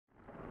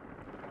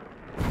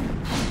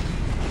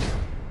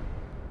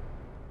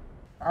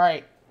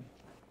Alright.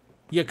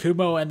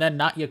 Yakumo and then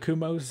not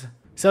Yakumos.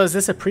 So is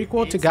this a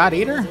prequel to God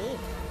Eater?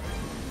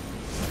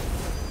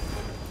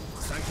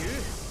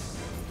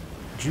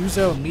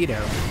 Juzo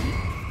Mito.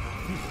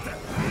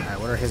 Alright,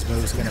 what are his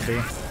moves gonna be?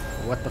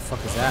 What the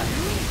fuck is that?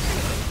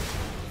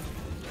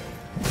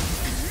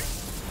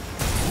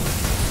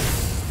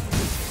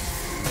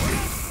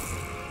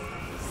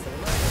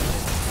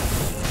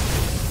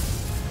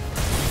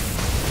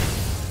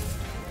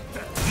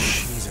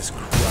 Jesus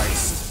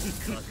Christ.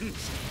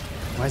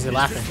 Why is he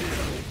laughing?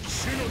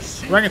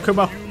 Run,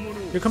 Yakumo.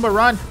 Yakumo,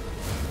 run.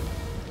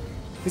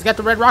 He's got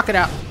the red rocket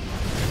out.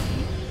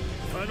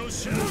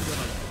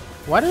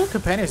 Why do the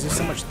companions do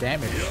so much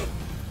damage?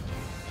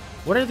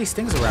 What are these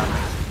things around?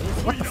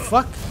 What the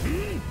fuck?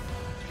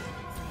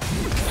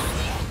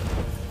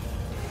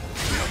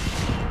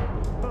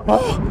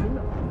 Oh!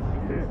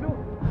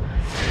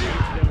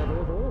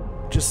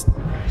 Just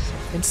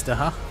insta,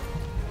 huh?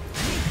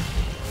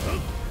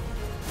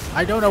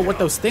 I don't know what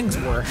those things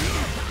were.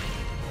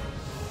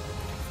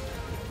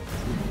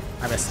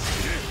 I missed.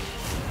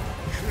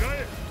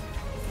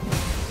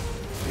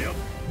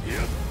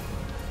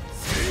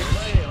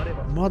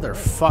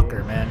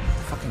 Motherfucker, man.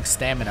 Fucking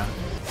stamina.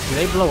 Do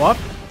they blow up?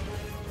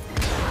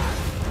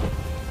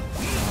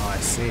 Oh, I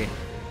see.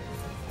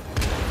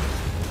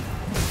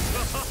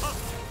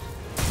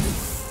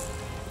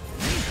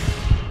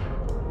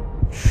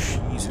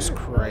 Jesus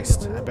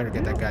Christ. I better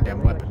get that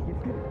goddamn weapon.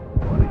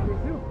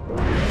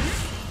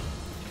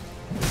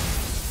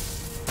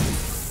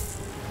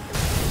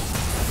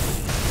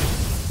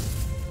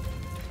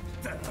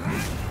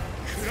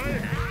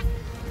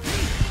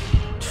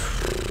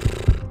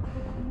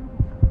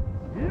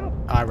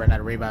 I ran out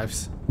of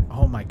revives.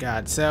 Oh my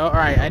god. So,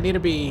 alright, I need to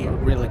be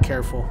really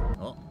careful.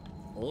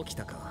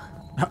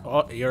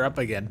 Oh, you're up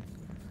again.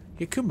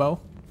 Yakumo,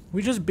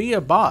 we just be a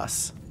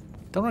boss.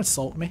 Don't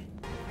insult me.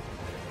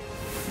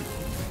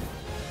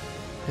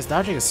 His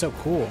dodging is so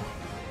cool.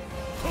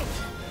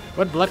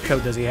 What blood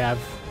code does he have?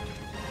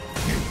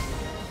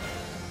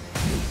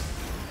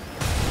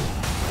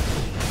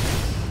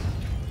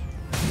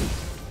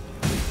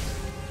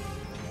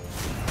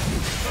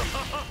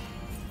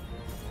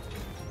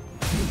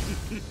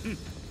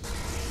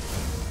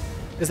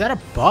 Is that a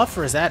buff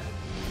or is that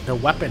the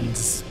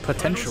weapon's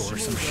potential or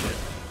some shit?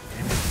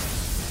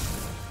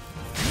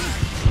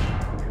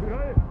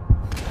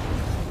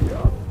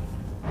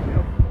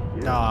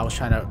 No, I was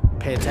trying to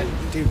pay attention.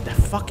 Dude, that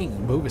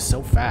fucking move is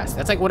so fast.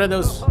 That's like one of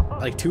those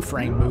like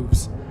 2-frame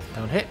moves.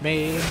 Don't hit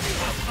me.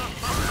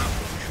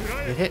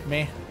 It hit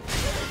me.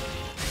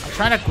 I'm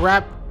trying to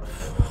grab.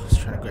 I was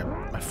trying to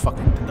grab my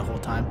fucking thing the whole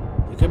time.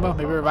 Yakumo,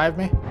 maybe revive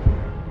me?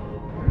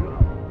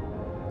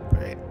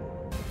 Great.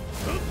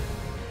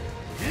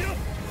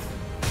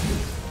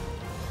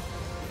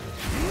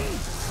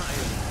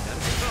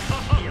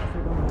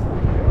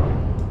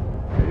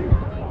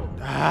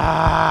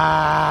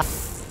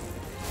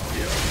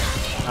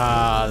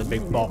 The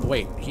big ball.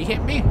 Wait, he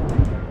hit me?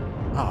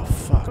 Oh,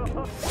 fuck.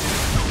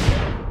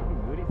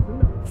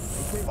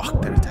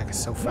 Fuck, that attack is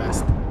so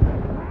fast.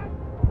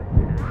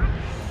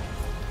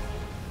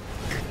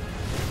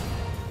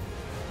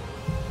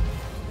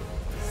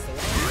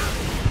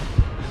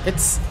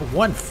 It's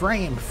 1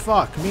 frame.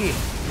 Fuck me.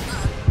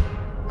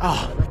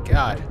 Oh, my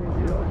God.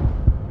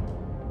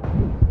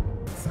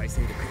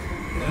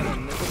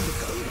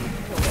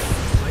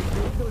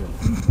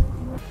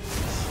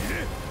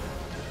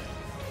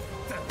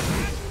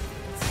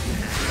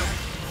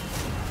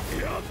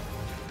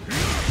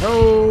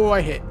 Oh,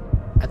 I hit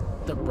at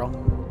the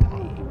wrong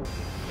time.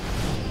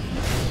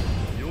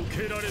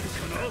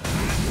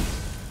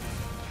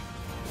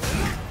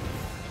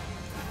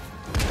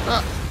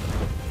 Ah.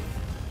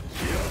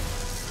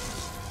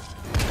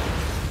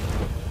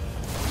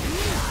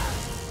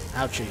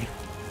 Ouchie.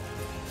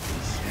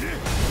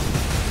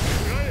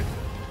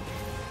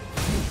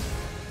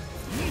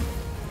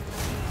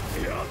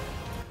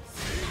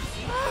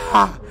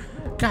 Ah,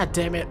 God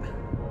damn it.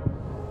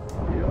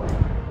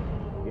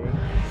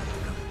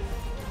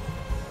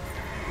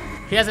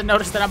 He hasn't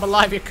noticed that I'm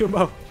alive,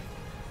 Yakumo.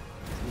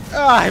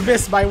 Oh, I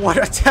missed my one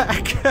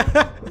attack.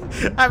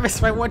 I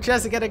missed my one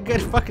chance to get a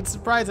good fucking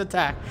surprise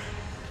attack.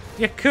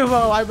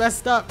 Yakumo, I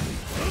messed up.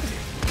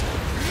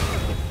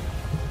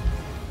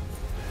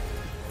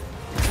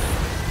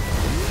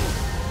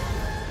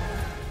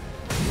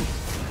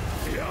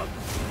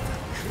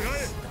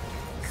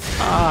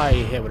 Ah,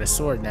 he hit with a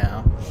sword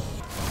now.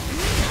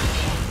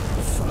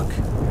 Fuck.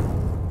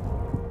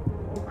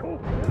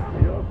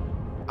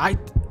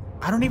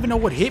 I don't even know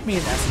what hit me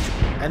in that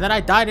situation. And then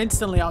I died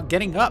instantly on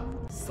getting up.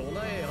 It's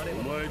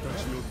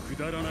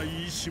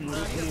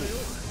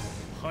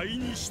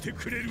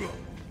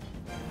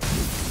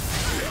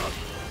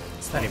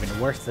not even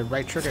worth the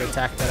right trigger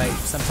attack that I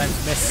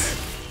sometimes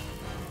miss.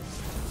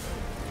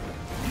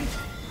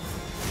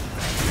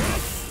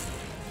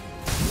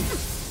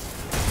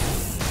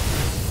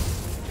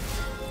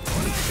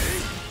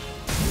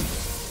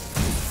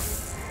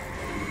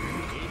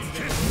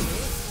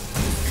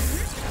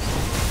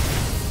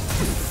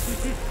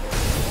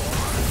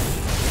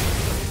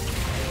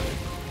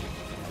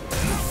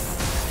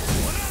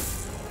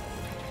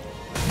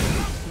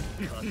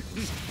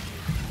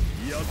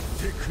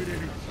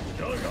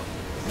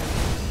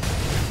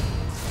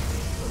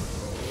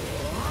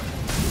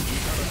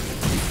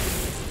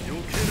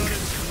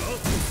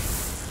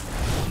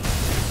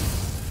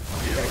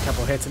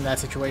 hits in that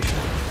situation.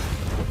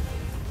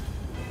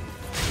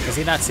 Does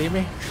he not see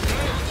me?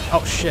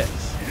 Oh shit.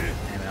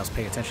 Damn it, I was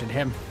paying attention to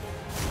him.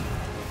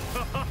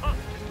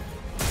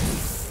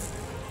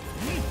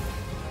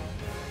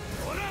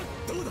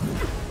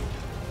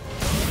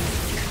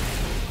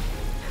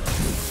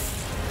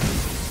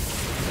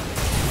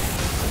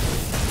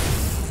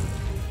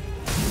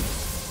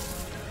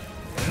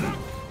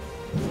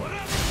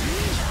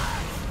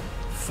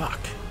 Fuck.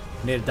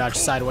 Need to dodge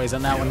sideways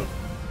on that one.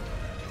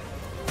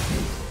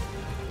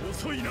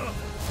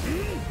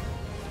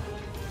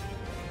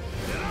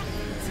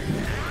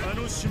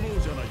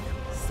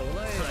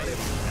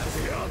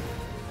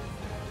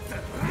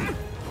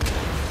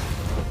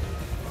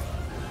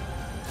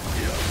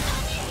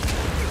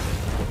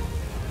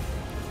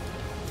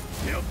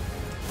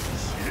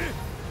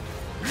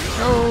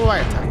 Oh, I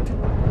attacked.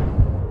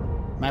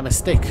 My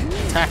mistake,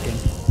 attacking.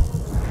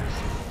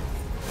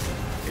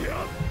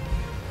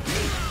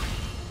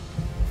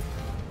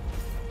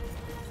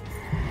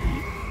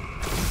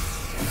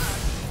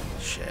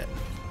 Shit.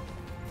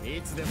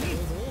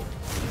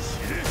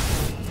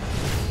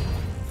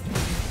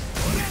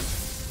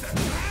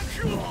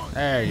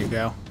 There you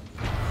go.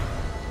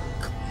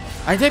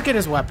 I did get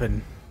his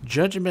weapon,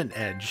 Judgment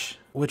Edge,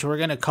 which we're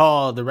gonna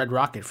call the Red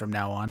Rocket from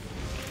now on.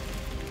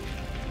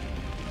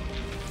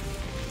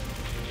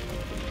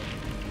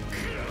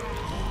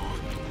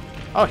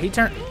 Oh, he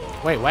turned...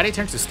 Wait, why'd he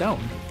turn to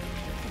stone?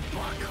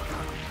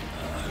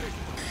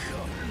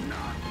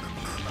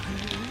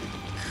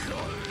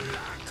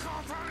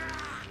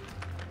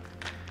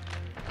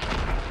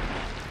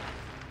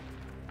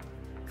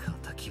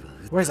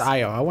 Where's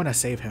Io? I want to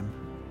save him.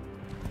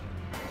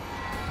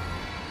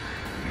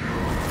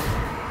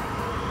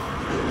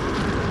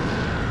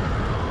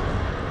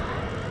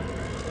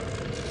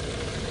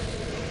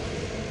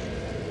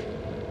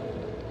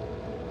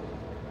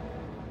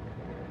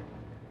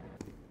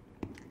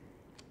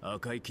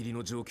 Do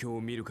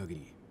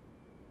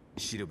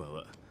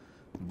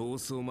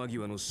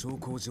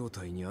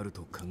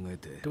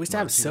we still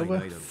have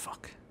Silva?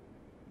 Fuck.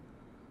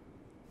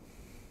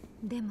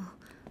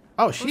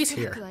 Oh, she's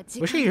here.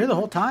 Was she here the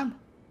whole time?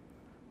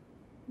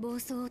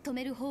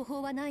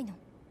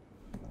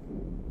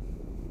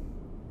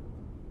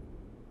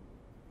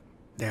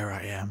 There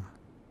I am.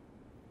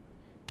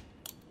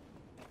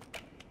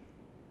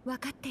 分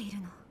かってい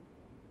るの。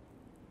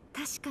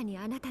確かに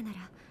あなたな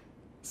ら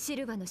シ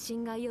ルバの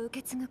侵害を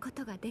受け継ぐこ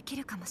とができ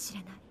るかもしれ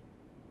ない。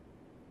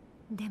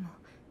でも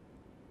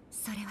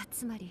それは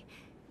つまり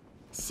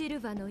シル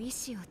バの意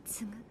志を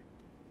継ぐ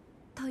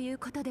という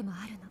ことでも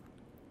あるの。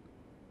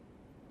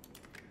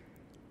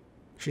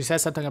She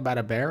says something about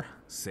a bear.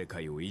 世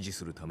界を維持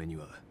するために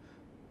は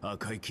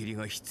赤い霧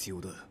が必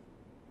要だ。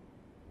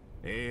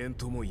永遠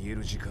とも言え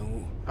る時間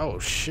を Oh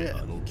shit.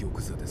 あの玉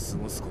座で過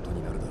ごすこと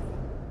になるだろ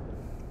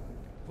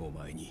う。お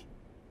前に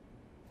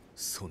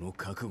その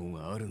覚悟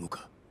があるの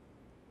か。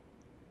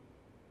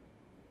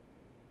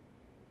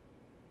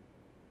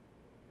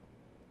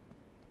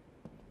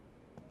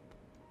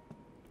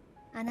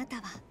あなた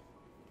は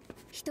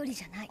一人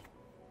じゃない。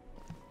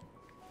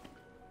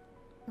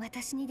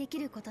私にでき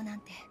ることなん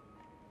て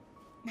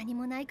何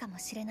もないかも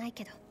しれない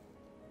けど、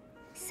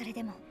それ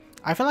でも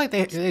I feel like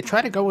they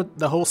try to go with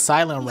the whole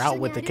silent route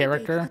with the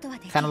character,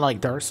 kind of like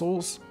Dark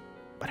Souls,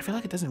 but I feel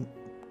like it doesn't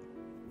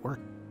work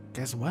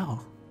as well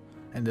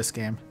in this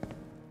game.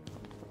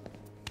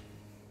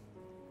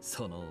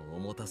 その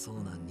重たそ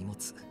うな荷物、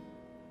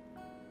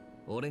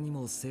俺に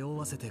も背負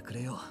わせてく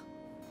れよ。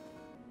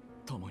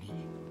共に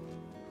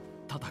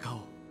戦おう。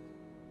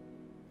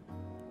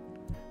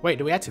 Wait,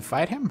 do we have to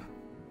fight him?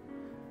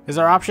 Is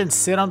our option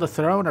sit on the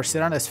throne or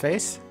sit on his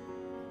face?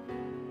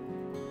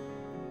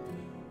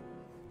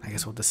 I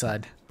guess we'll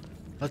decide.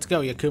 Let's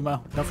go,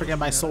 Yakumo. Don't forget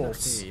my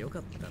souls.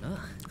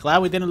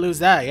 Glad we didn't lose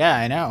that. Yeah,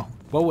 I know.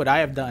 What would I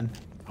have done?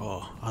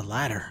 Oh, a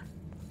ladder.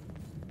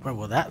 Where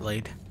will that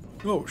lead?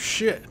 Oh,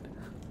 shit.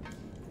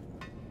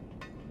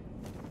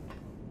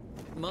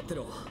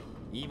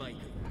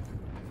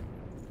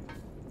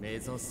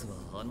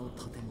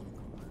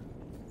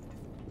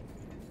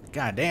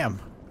 God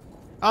damn.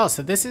 Oh,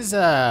 so this is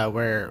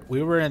where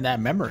we were in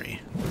that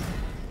memory.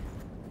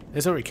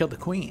 This is where we killed the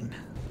queen.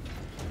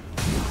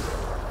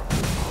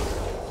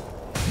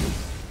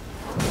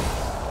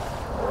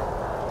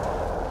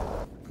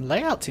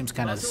 Layout seems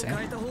kind of the same.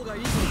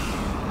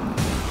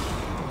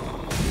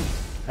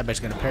 I bet it's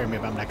gonna parry me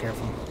if I'm not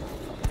careful.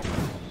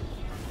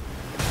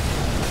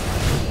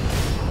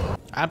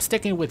 I'm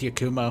sticking with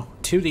Yakumo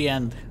to the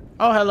end.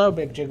 Oh, hello,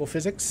 Big Jiggle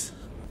Physics.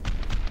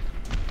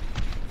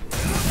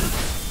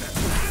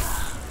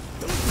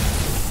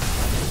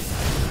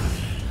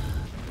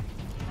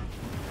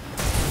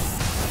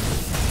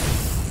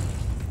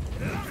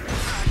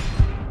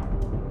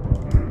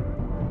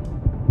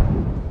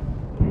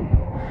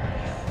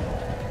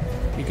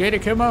 You good,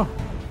 Yakumo?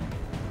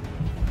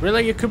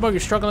 Really, Yakumo? You're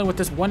struggling with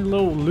this one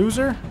little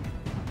loser?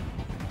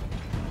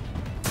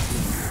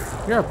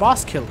 You're a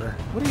boss killer.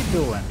 What are you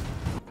doing?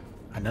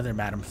 Another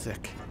Madam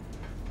Thick.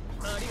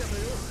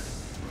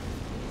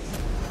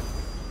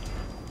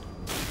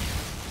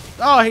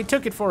 Oh, he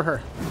took it for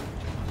her.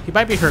 He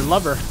might be her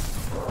lover.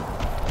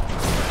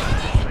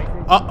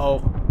 Uh-oh.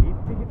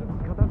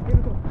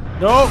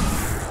 No.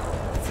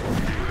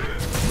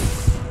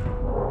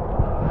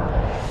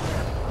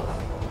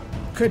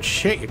 Good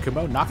shit,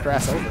 Yakumo. Knocked her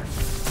ass over.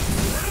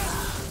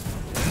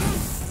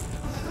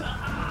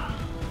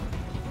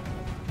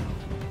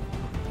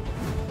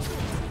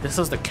 This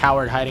was the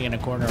coward hiding in a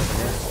corner over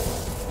here.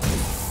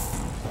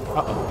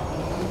 Uh-oh.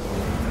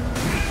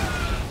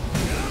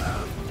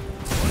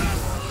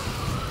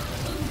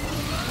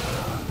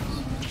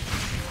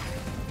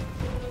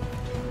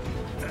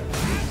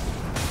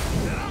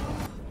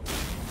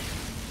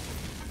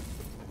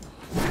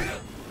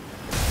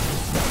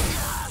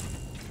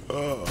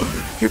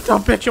 You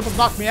dumb bitch almost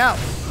knocked me out.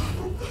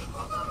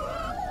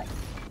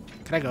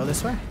 Can I go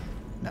this way?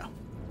 No.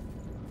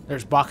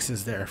 There's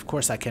boxes there. Of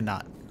course I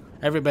cannot.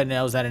 Everybody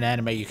knows that in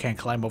anime you can't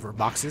climb over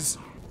boxes.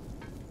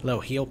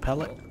 Low heal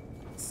pellet.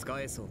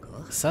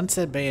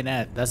 Sunset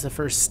bayonet. That's the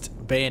first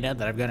bayonet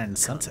that I've gotten in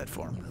sunset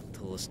form.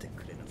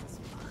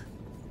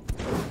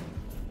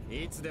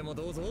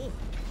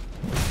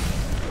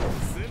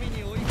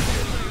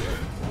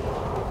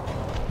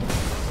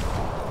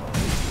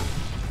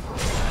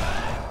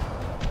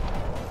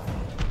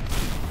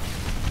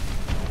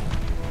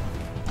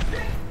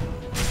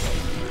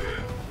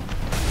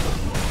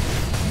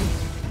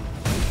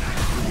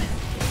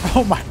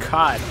 Oh my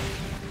god.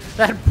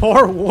 That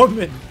poor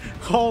woman.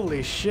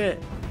 Holy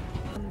shit.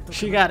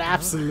 She got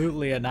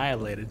absolutely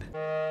annihilated.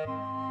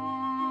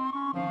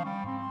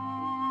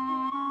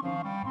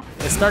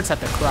 It starts at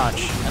the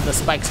crotch, and the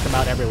spikes come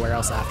out everywhere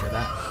else after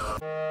that.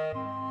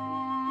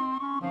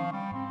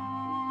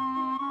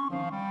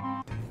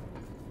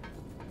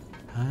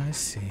 I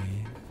see.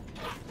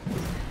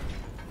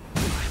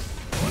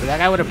 If that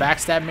guy would have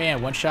backstabbed me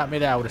and one-shot me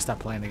there, I would have stopped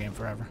playing the game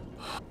forever.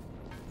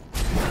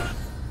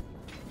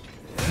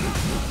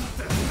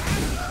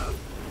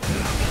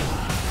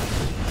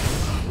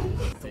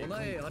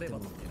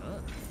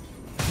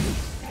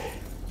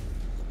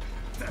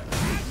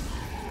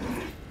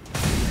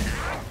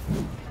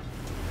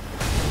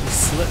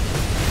 Slip.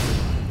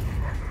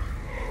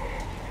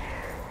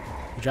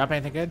 You drop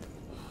anything good?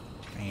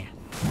 Man.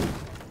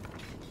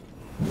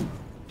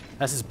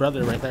 That's his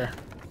brother right there.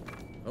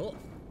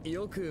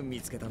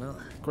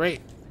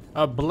 Great.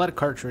 A blood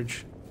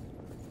cartridge.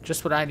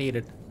 Just what I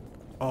needed.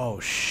 Oh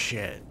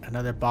shit.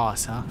 Another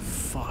boss, huh?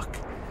 Fuck.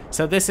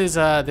 So this is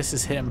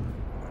him.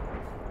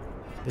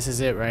 This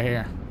is it right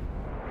here.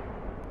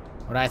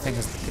 What I think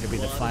is gonna be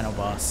the final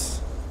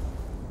boss.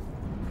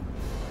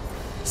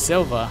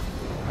 Silva,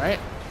 right?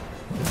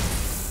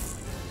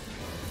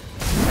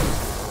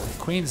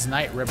 Queen's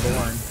Knight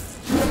Reborn.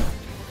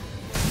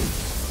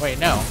 Wait,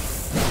 no.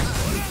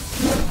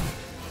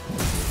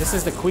 This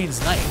is the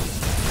Queen's Knight.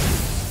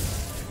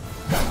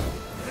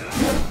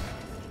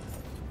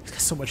 He's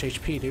got so much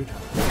HP, dude.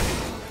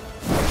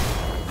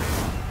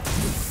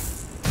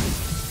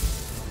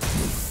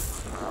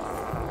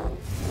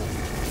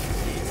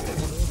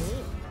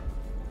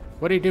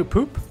 What do you do?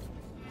 Poop?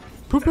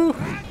 Poo poo?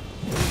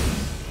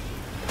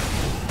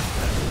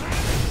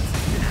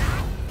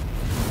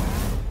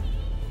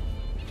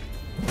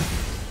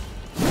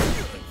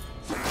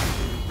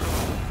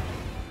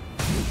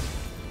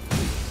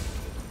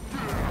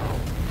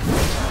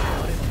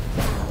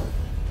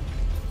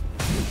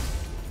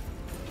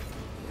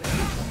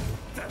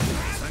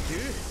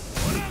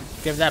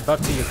 Give that buff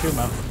to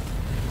Yakumo.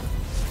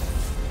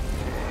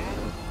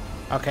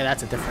 Okay,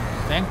 that's a different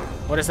thing.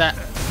 What is that?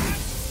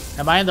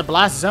 Am I in the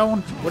blast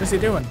zone? What is he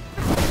doing?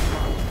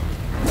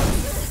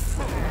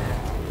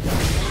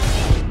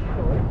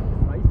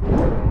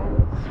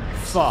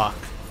 Fuck.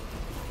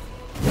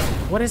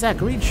 What is that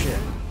green shit?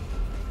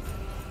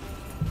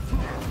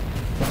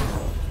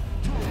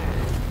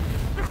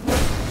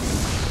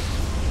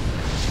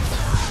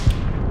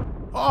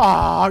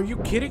 Oh, are you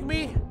kidding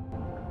me?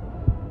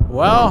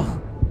 Well,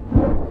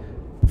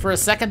 for a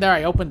second there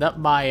I opened up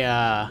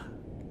my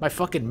my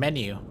fucking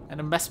menu and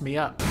it messed me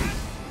up.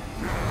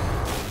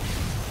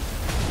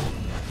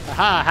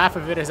 Aha, half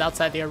of it is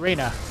outside the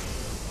arena.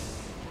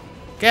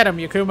 Get him,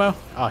 Yakumo.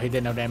 Oh, he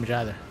did no damage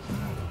either.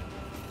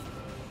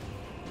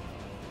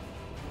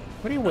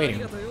 What are you waiting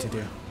to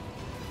do?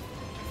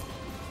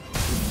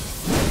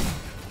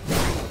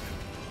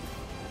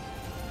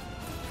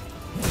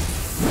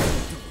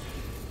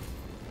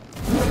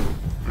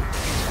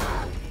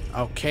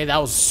 Okay, that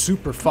was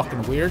super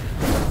fucking weird.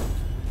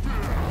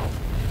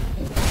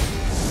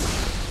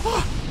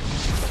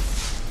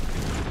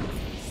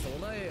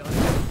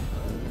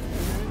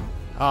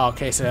 Oh,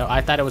 okay, so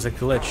I thought it was a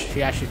glitch.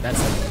 He actually, that's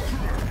it.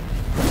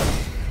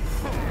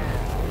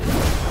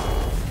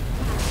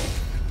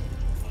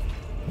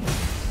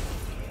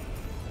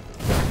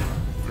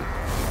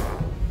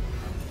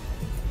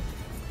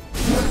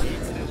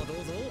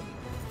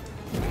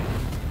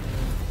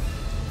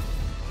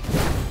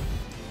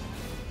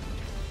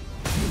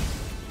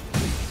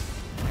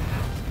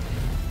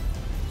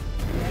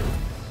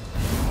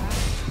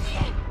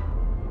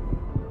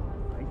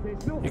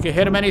 You can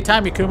hit him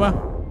anytime,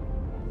 Yakumo.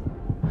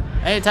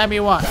 Anytime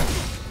you want.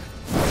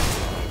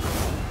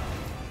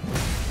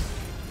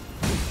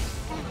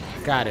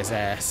 Got his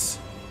ass.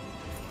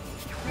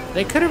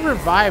 They could have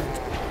revived.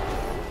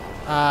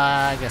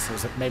 I guess it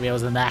was maybe it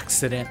was an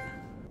accident.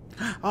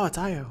 Oh, it's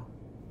Io.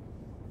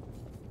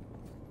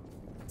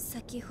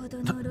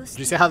 Did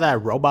you see how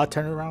that robot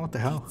turned around? What the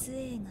hell?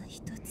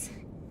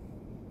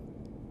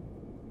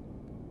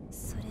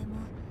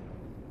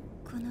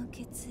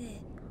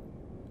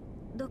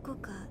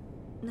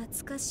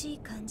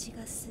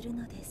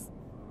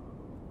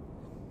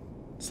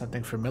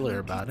 Something familiar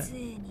about it.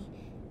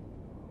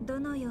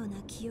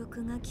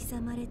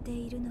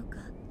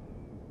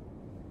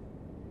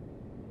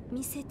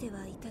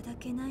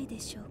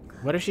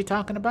 What is she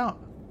talking about?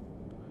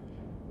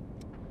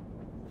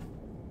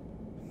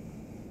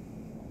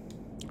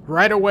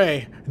 Right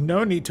away.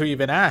 No need to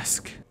even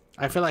ask.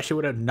 I feel like she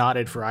would have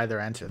nodded for either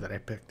answer that I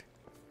picked.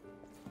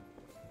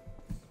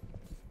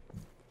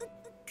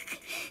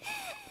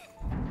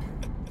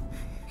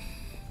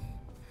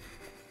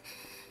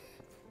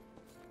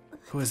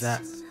 Who is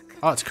that?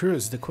 Oh, it's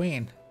Cruz, the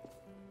queen.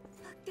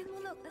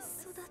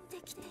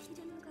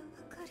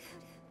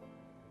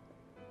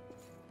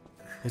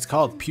 It's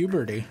called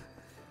puberty.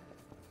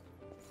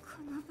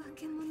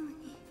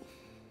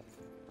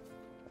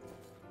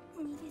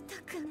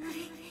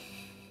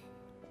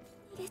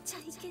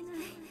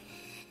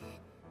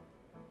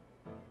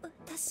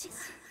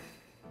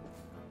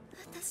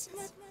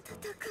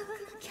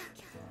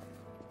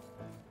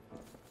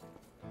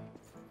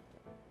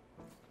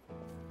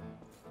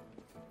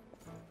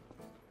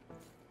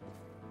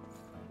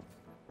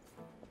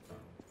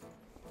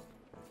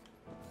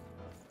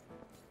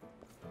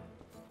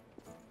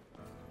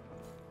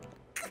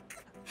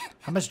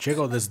 How much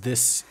jiggle does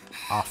this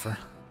offer?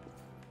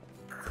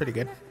 Pretty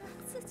good.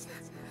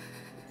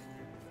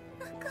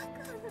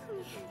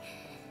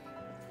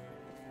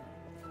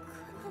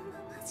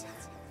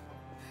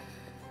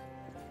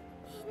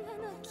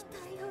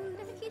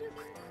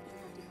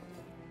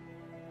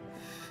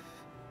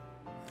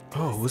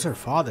 Oh, who's her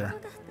father?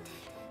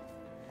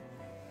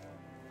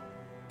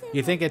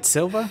 You think it's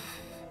Silva?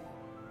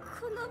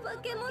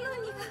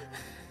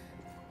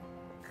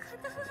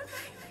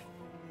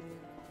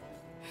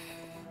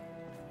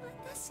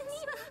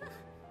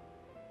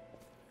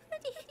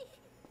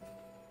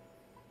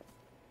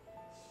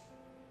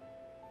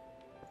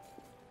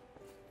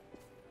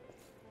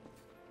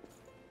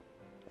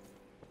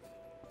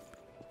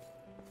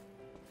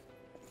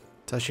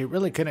 So she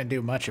really couldn't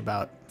do much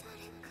about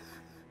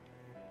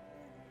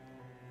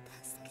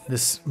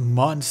this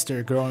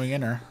monster growing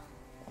in her.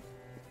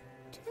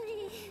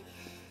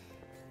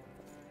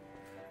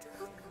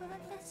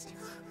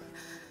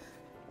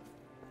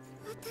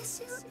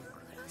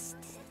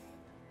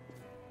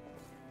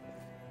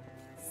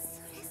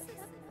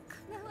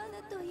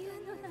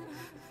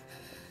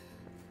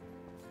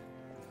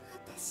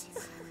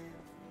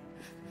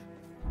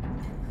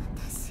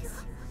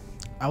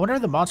 I wonder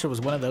if the monster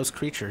was one of those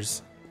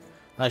creatures.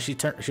 Like she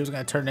was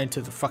gonna turn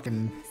into the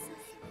fucking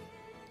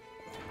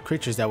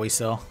creatures that we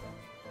saw.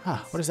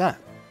 Ah, what is that?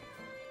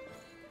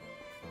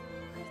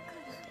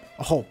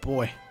 Oh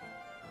boy.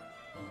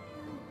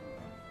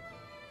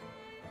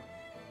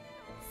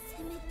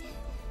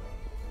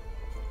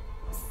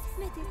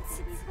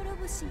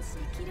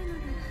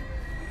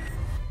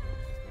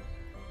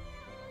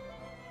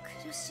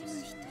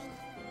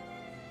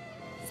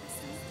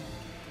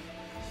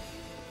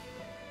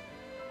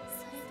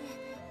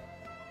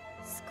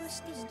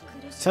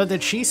 So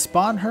did she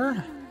spawn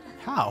her?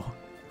 How?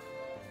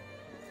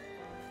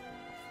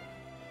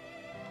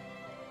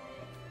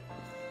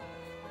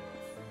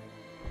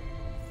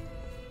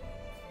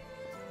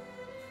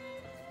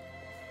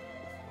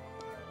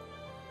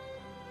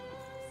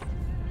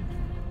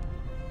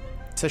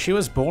 So she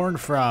was born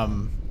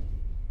from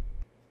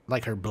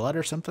like her blood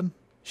or something?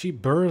 She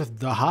birthed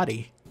the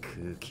hottie.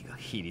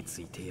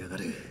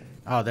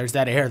 Oh, there's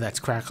that air that's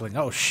crackling.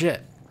 Oh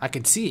shit, I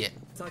can see it.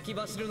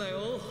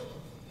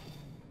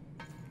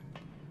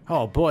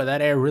 Oh boy,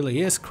 that air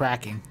really is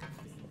cracking.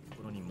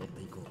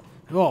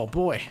 Oh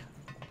boy.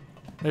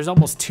 There's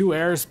almost 2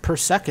 airs per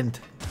second.